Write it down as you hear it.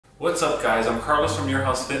What's up guys, I'm Carlos from Your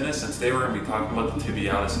House Fitness, and today we're going to be talking about the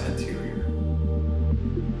Tibialis Anterior.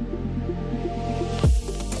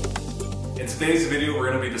 In today's video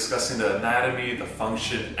we're going to be discussing the anatomy, the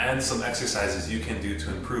function, and some exercises you can do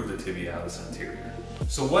to improve the Tibialis Anterior.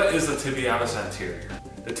 So what is the Tibialis Anterior?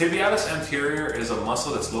 The Tibialis Anterior is a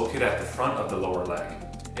muscle that's located at the front of the lower leg.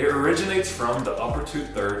 It originates from the upper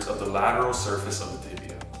 2/3 of the lateral surface of the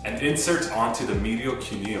tibia and inserts onto the medial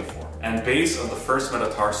cuneiform and base of the first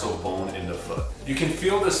metatarsal bone in the foot. You can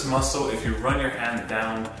feel this muscle if you run your hand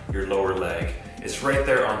down your lower leg. It's right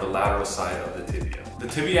there on the lateral side of the tibia. The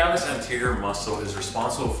tibialis anterior muscle is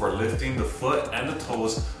responsible for lifting the foot and the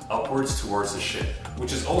toes upwards towards the shin,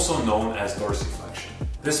 which is also known as dorsiflexion.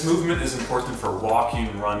 This movement is important for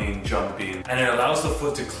walking, running, jumping, and it allows the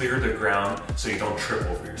foot to clear the ground so you don't trip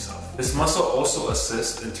over yourself. This muscle also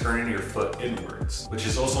assists in turning your foot inwards, which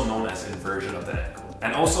is also known as inversion of the ankle,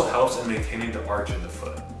 and also helps in maintaining the arch in the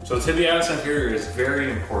foot. So the tibialis anterior is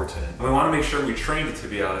very important. We want to make sure we train the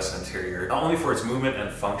tibialis anterior, not only for its movement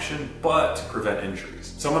and function, but to prevent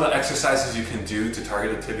injuries. Some of the exercises you can do to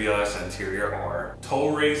target the tibialis anterior are toe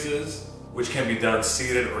raises, which can be done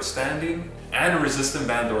seated or standing, and resistant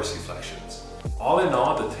band dorsiflexions. All in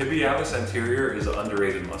all, the tibialis anterior is an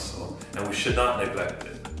underrated muscle, and we should not neglect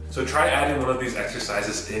it. So try adding one of these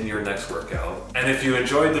exercises in your next workout. And if you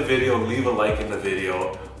enjoyed the video, leave a like in the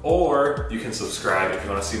video, or you can subscribe if you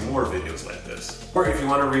want to see more videos like this. Or if you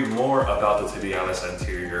want to read more about the tibialis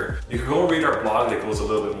anterior, you can go read our blog that goes a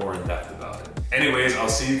little bit more in depth about it. Anyways, I'll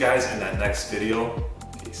see you guys in that next video.